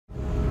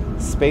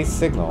space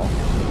signal.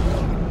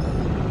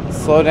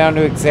 Slow down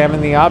to examine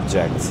the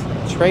object.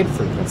 Trade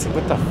frequency.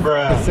 What the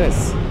f is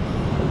this?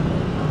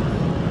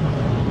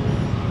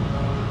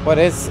 What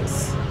is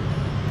this?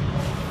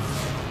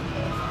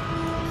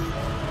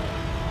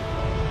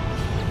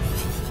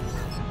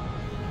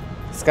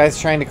 This guy's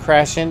trying to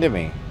crash into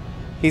me.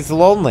 He's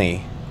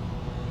lonely.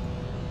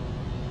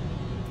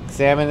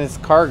 Examine his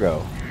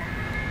cargo.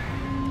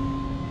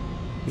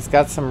 He's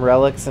got some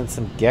relics and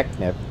some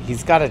Geknip.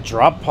 He's got a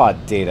drop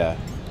pod data.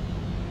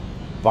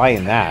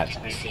 Buying that.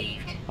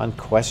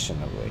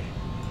 Unquestionably.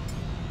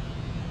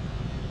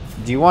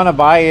 Do you want to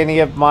buy any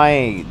of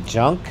my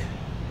junk?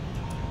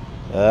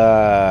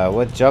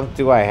 What junk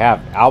do I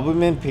have?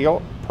 Albumin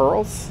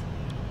pearls?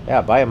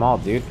 Yeah, buy them all,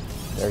 dude.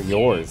 They're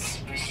yours.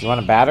 You want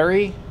a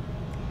battery?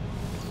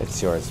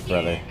 It's yours,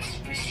 brother.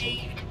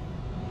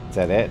 Is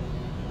that it?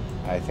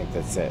 I think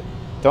that's it.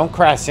 Don't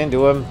crash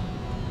into him.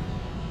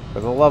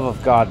 For the love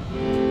of God.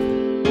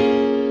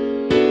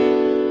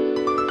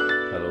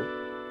 Hello?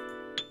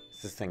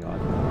 Is this thing on?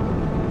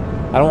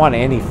 I don't want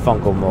any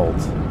fungal mold.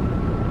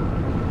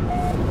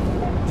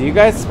 Do you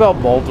guys spell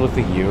mold with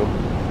a U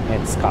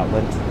in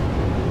Scotland?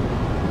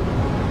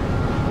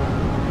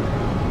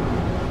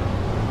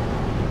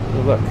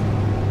 Oh, look.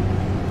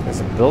 There's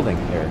a building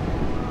here.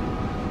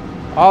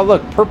 Oh,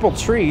 look. Purple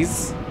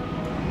trees.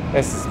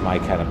 This is my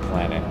kind of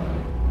planet.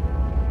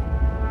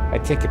 I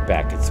take it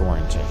back. It's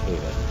orange. I hate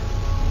it.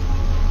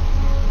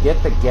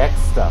 Get the Gek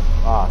stuff.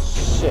 Oh,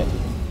 shit.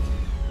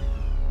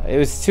 It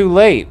was too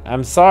late.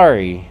 I'm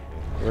sorry.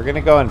 We're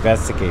gonna go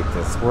investigate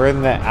this. We're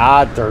in the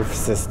Adurf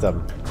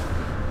system.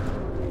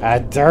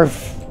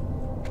 Adurf.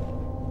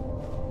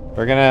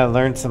 We're gonna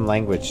learn some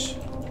language.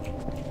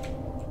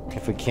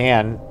 If we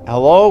can.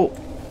 Hello?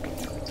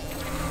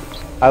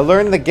 I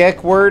learned the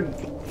Gek word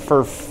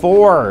for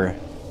 4.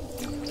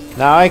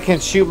 Now I can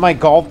shoot my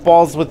golf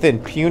balls with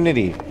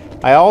impunity.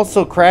 I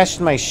also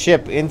crashed my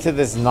ship into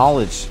this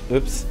knowledge.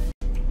 Oops.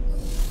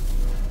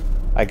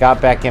 I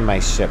got back in my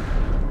ship.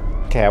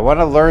 Okay, I want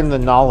to learn the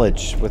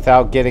knowledge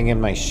without getting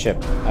in my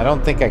ship. I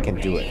don't think I can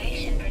do it.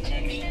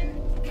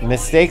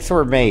 Mistakes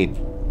were made.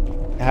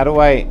 How do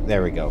I...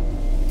 There we go.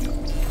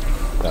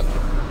 Done.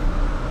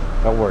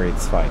 Don't worry,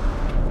 it's fine.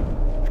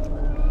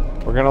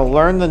 We're gonna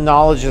learn the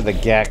knowledge of the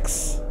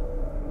Geks.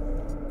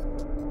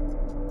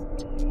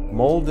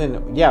 Mold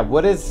and... Yeah,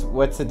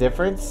 what's the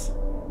difference?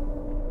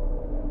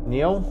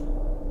 Neil?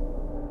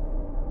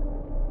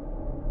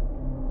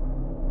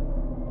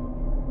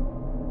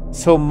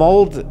 So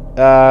mold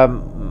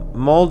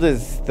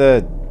is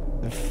the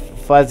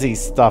fuzzy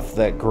stuff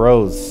that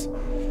grows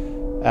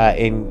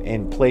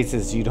in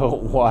places you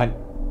don't want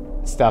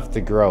stuff to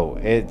grow.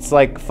 It's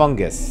like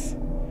fungus.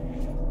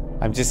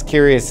 I'm just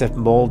curious if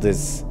mold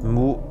is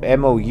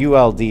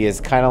M-O-U-L-D is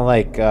kind of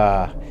like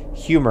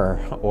humor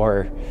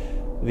or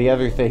the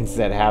other things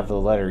that have the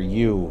letter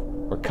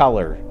U or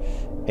color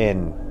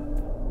in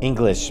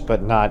English,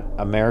 but not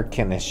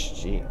American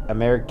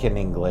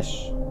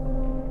English.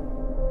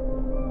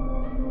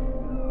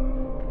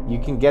 You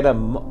can get a...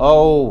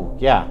 Oh,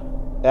 yeah.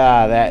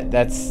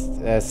 That's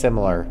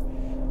similar.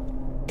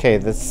 Okay,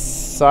 the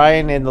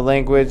sign in the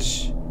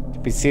language to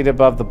be seen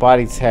above the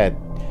body's head.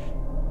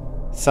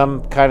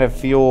 Some kind of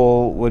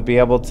fuel would be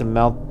able to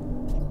melt...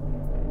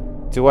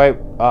 Do I...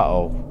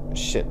 Uh-oh.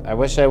 Shit. I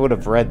wish I would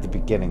have read the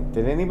beginning.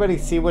 Did anybody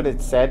see what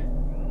it said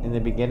in the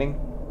beginning?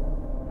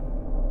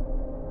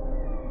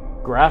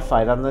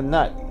 Graphite on the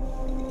nut.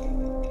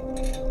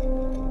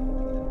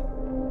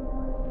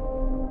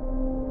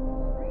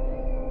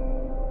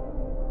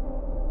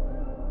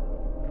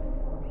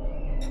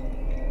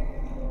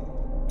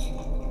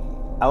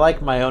 I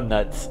like my own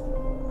nuts.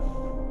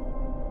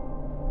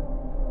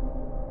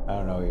 I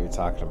don't know what you're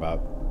talking about.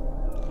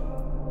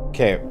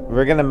 Okay,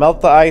 we're gonna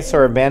melt the ice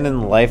or abandon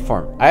the life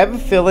form. I have a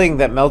feeling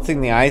that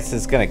melting the ice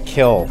is gonna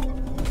kill.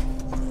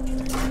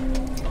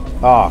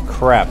 Oh,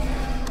 crap.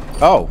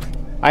 Oh,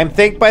 I'm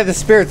thanked by the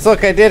spirits.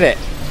 Look, I did it.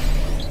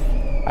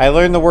 I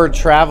learned the word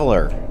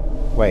traveler.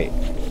 Wait.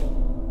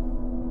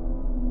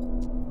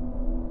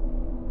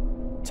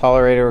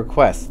 Tolerate a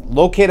request.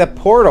 Locate a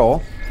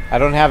portal. I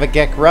don't have a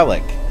Gek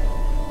relic.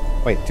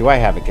 Wait, do I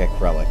have a Gek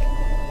relic?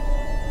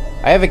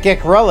 I have a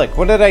Gek relic.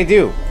 What did I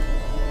do?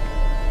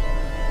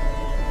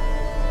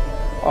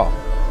 Oh.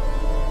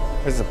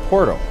 There's a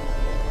portal.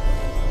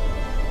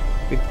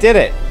 We did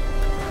it.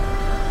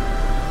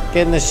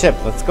 Get in the ship.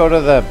 Let's go to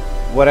the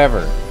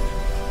whatever.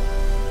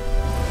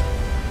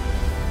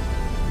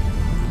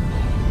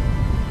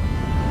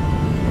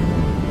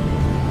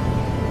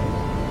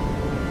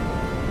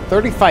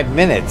 "35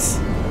 minutes?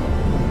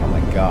 Oh my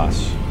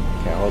gosh.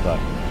 Okay, hold on.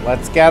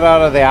 Let's get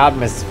out of the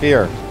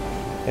atmosphere.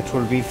 It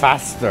will be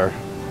faster.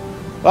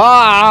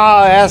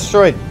 Ah,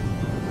 asteroid.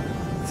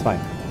 It's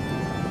fine.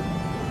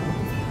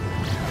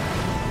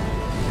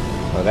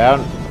 Slow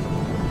down.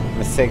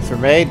 Mistakes were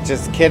made.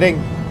 Just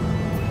kidding.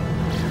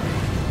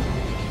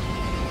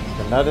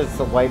 The nut is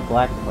the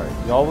white-black part.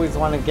 You always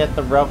want to get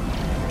the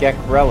Gek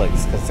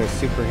relics because they're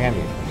super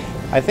handy.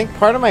 I think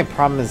part of my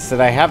problem is that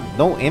I have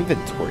no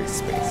inventory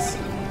space.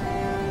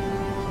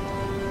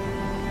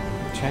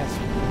 chance.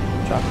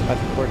 Drop about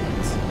the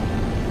coordinates.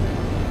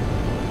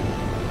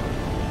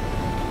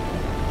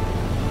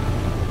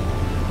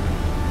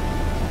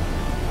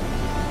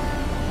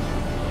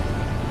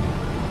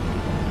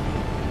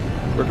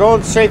 We're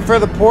going straight for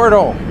the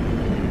portal.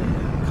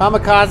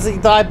 Kamikaze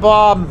dive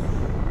bomb.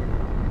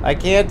 I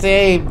can't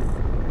aim.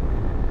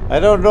 I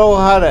don't know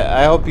how to.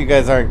 I hope you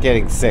guys aren't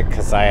getting sick,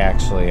 because I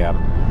actually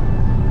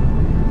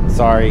am.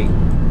 Sorry.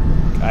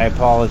 I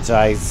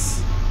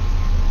apologize.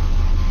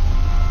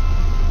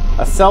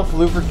 A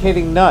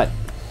self-lubricating nut.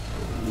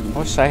 I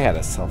wish I had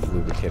a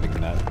self-lubricating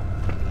nut.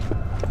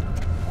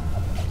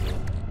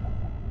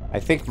 I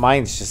think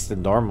mine's just a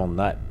normal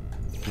nut.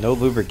 No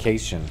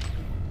lubrication.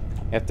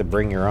 You have to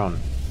bring your own.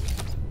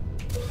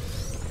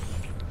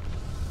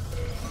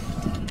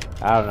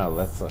 I don't know.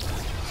 Let's look.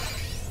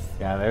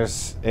 Yeah,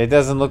 there's... It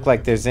doesn't look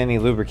like there's any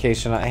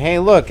lubrication on... Hey,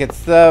 look!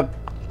 It's the...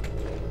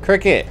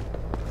 cricket.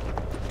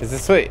 Is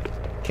this what...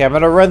 Okay, I'm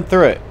gonna run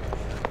through it.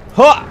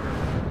 Huh!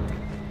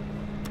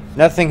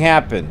 Nothing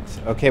happened.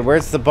 Okay,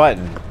 where's the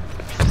button?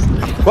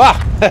 Wow!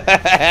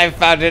 I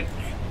found it.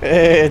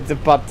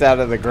 It popped out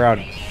of the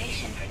ground.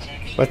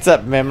 What's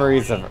up,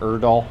 memories of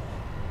Erdal?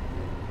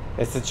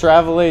 It's a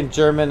traveling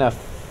German, a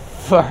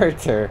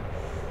farter.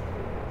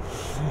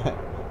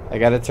 I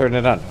gotta turn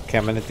it on. Okay,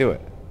 I'm gonna do it.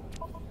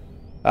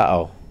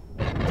 Uh-oh.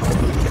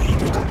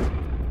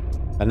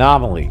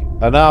 Anomaly.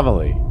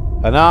 Anomaly.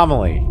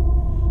 Anomaly.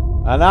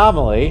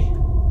 Anomaly.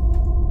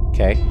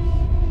 Okay.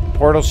 The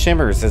portal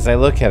shimmers as I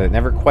look at it,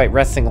 never quite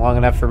resting long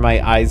enough for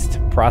my eyes to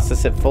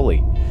process it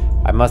fully.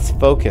 I must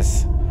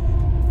focus.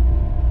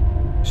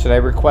 Should I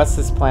request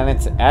this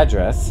planet's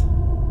address?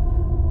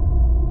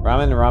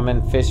 Ramen,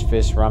 ramen, fish,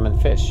 fish,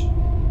 ramen, fish.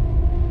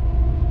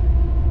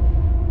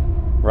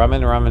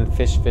 Ramen, ramen,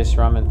 fish, fish,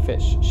 ramen,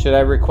 fish. Should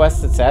I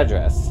request its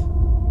address?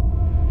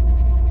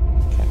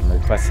 Okay, I'm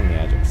requesting the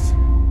address.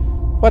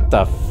 What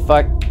the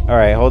fuck?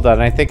 Alright, hold on.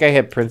 I think I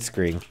hit print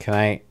screen. Can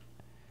I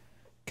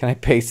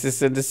paste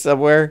this into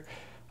somewhere?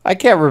 I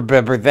can't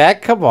remember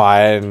that. Come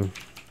on.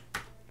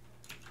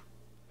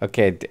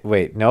 Okay,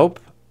 wait. Nope.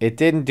 It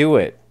didn't do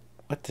it.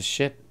 What the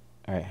shit?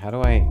 Alright, how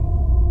do I...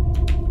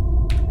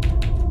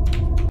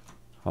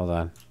 Hold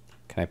on.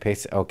 Can I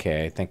paste it?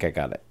 Okay, I think I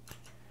got it.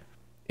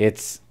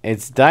 It's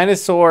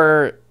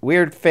dinosaur,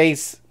 weird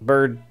face,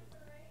 bird.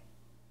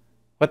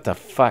 What the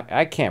fuck?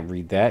 I can't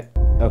read that.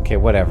 Okay,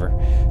 whatever.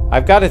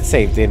 I've got it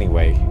saved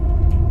anyway.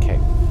 Okay.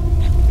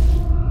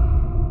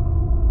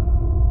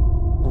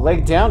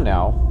 Leg down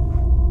now.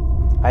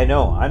 I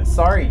know. I'm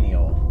sorry,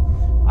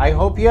 Neil. I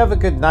hope you have a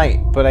good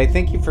night, but I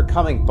thank you for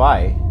coming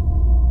by.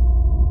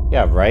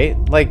 Yeah, right?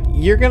 Like,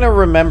 you're gonna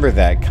remember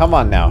that. Come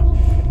on now.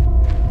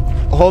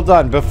 Hold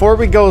on. Before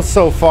we go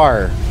so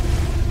far...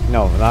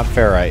 No, not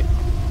ferrite.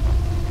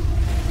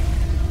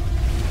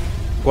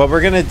 What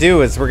we're gonna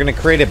do is we're gonna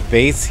create a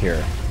base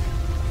here.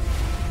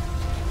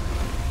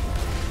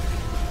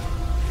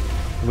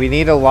 We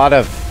need a lot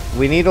of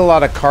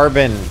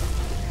carbon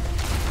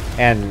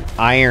and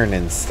iron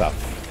and stuff.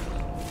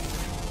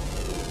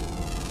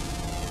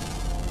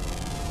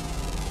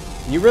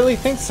 You really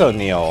think so,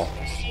 Neil?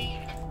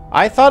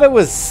 I thought it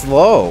was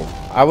slow.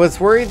 I was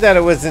worried that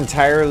it was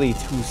entirely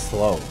too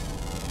slow.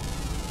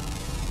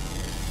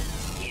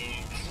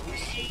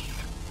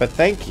 But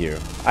thank you.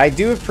 I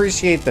do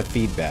appreciate the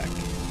feedback.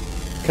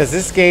 Because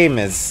this game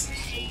is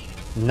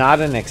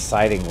not an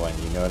exciting one,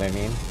 you know what I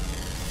mean?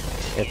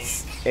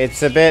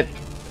 It's a bit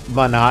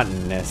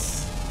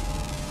monotonous.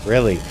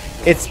 Really.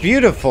 It's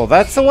beautiful.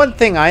 That's the one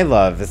thing I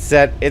love. Is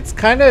that it's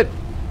kind of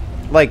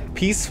like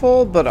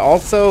peaceful, but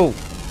also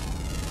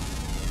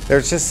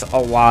there's just a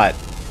lot.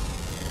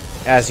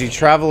 As you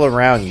travel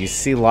around, you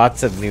see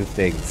lots of new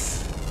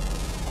things.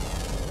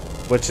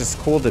 Which is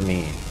cool to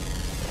me.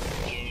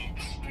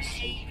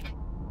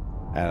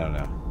 I don't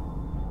know.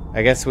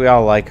 I guess we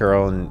all like our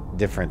own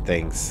different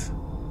things.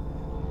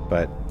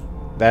 But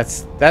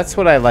that's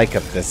what I like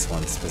of this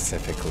one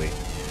specifically.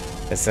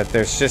 Is that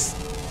there's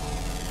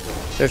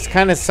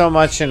kind of so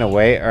much in a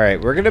way.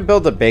 Alright, we're gonna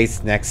build a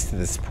base next to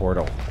this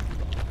portal.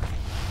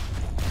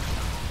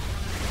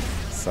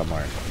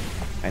 Somewhere.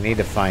 I need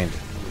to find.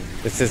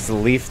 This is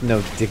Leaf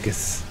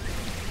Nodigus.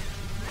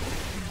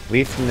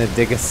 Leaf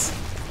Nodigus.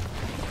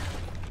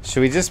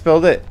 Should we just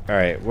build it?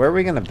 Alright, where are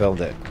we gonna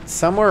build it?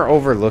 Somewhere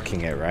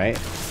overlooking it, right?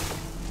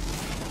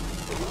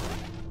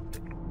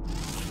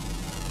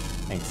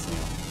 Thanks,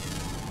 Neil.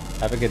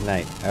 Have a good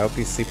night. I hope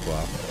you sleep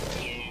well.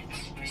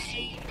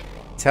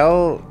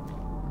 Tell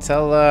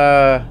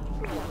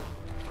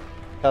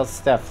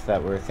Steph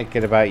that we're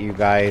thinking about you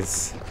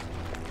guys.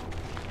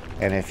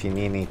 And if you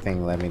need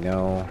anything, let me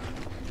know.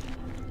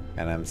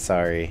 And I'm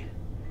sorry.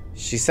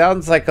 She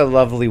sounds like a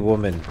lovely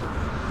woman.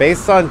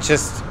 Based on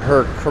just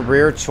her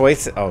career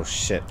choices. Oh,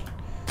 shit.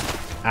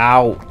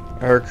 Ow.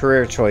 Her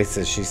career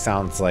choices, she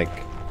sounds like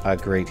a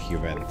great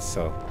human.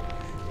 So,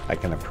 I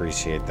can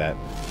appreciate that.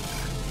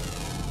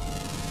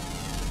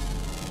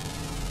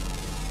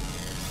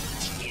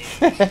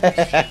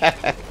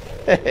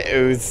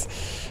 Ooze.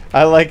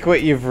 I like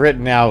what you've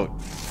written out.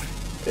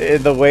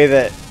 In the way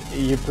that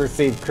you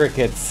perceive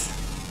crickets.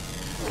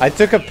 I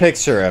took a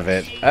picture of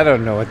it. I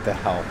don't know what the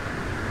hell.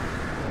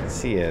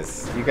 She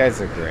is. You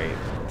guys are great.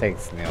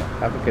 Thanks, Neil.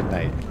 Have a good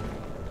night.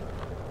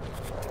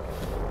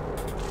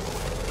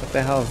 What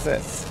the hell is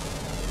this?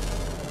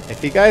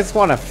 If you guys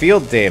want a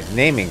field day of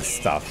naming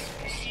stuff,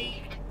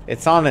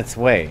 it's on its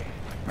way.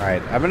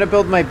 Alright, I'm gonna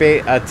build my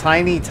a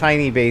tiny,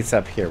 tiny base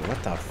up here.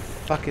 What the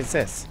fuck is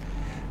this?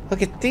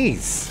 Look at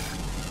these.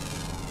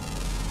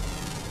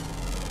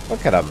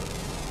 Look at them.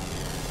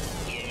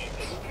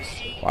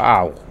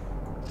 Wow.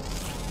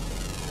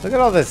 Look at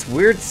all this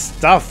weird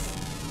stuff.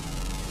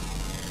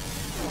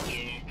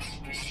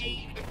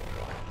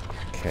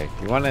 Okay,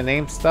 you want to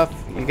name stuff?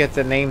 You get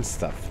to name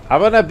stuff.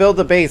 I'm gonna build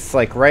a base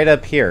like right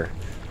up here,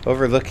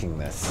 overlooking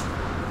this.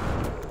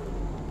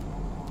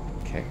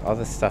 Okay, all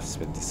this stuff's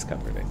been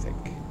discovered, I think.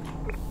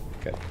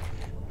 Good.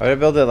 I'm gonna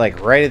build it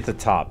like right at the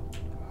top.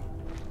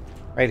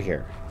 Right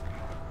here.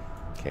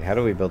 Okay, how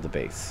do we build a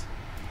base?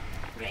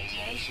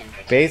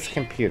 Base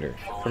computer.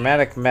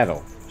 Chromatic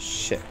metal.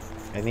 Shit.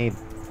 I need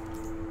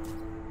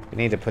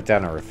to put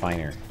down a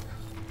refiner.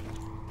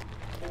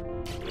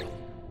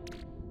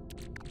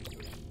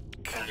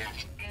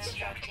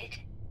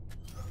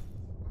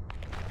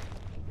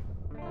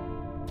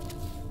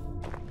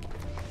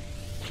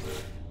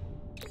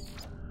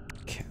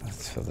 Okay,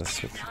 let's fill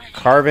this with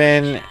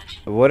carbon.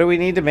 What do we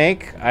need to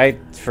make? I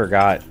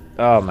forgot.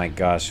 Oh my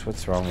gosh,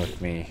 what's wrong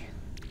with me?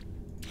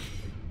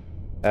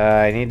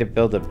 I need to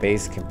build a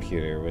base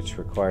computer, which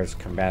requires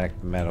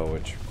chromatic metal,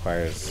 which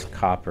requires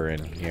copper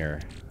in here.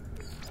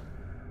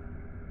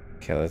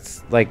 Okay,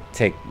 let's, like,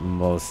 take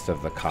most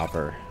of the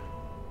copper.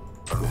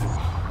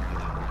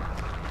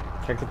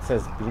 Check, it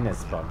says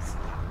Venus bumps.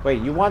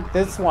 Wait, you want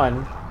this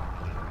one?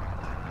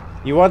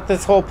 You want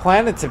this whole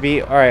planet to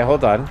be... Alright,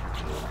 hold on.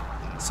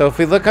 So if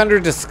we look under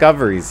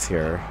discoveries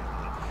here,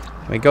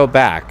 we go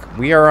back.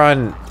 We are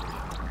on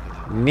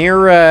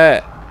Nidrasol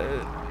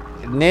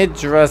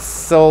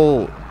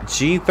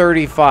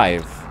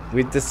G35.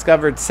 We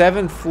discovered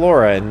 7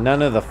 flora and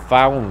none of the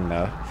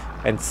fauna,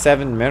 and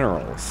 7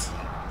 minerals.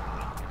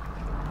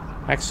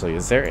 Actually,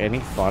 is there any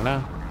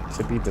fauna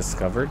to be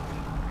discovered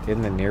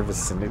in the near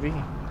vicinity?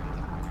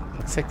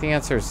 Looks like the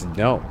answer is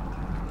no.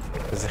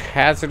 There's a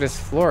hazardous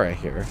flora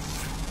here.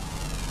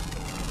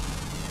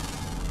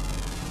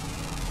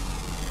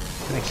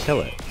 I'm gonna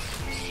kill it.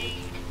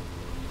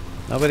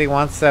 Nobody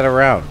wants that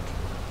around.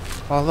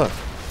 Oh, look.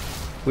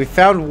 We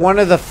found one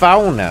of the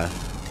fauna.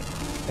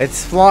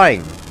 It's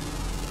flying.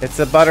 It's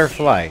a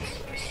butterfly.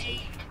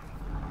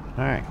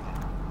 Alright.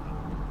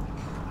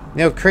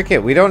 No,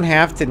 Cricket, we don't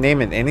have to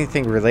name it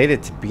anything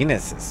related to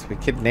Venuses. We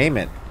could name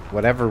it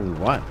whatever we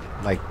want.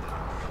 Like,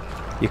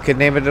 you could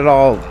name it at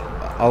all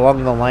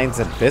along the lines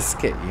of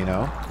Biscuit, you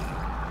know?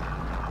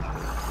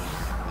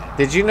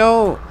 Did you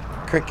know,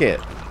 Cricket,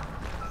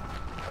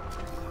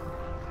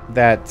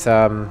 that,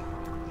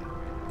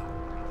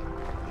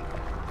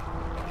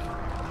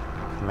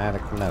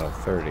 chromatic metal,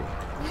 30.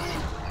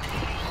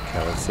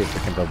 Okay, let's see if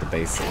we can build a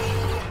base.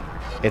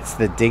 It's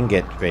the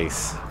Dinget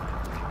base.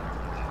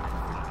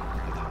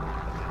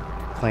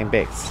 Plain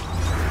base.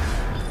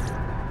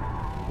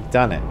 We've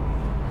done it.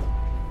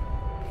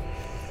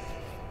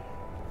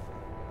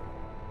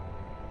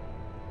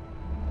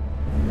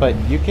 But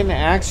you can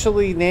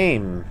actually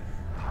name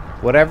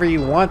whatever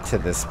you want to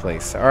this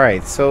place.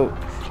 Alright, so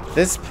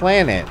this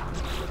planet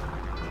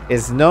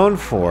is known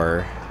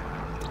for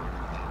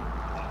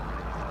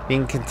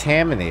being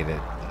contaminated.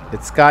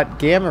 It's got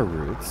gamma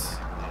roots,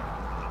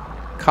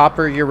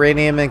 copper,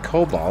 uranium, and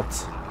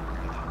cobalt.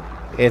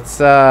 It's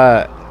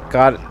got,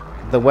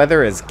 the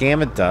weather is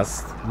gamma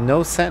dust,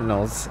 no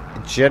sentinels,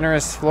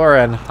 generous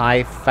flora, and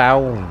high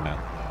fauna.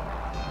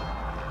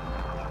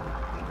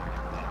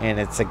 And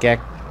it's a Gek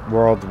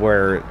world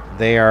where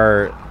they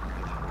are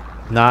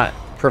not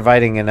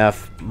providing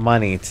enough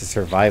money to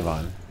survive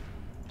on.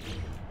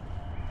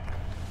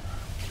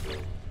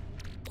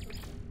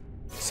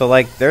 So,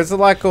 like, there's a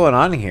lot going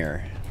on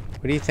here.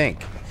 What do you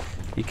think?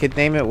 You could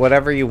name it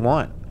whatever you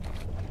want.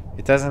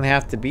 It doesn't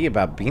have to be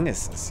about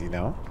Venuses, you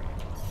know?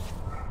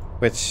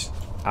 Which,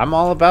 I'm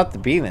all about the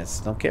Venus,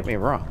 don't get me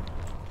wrong.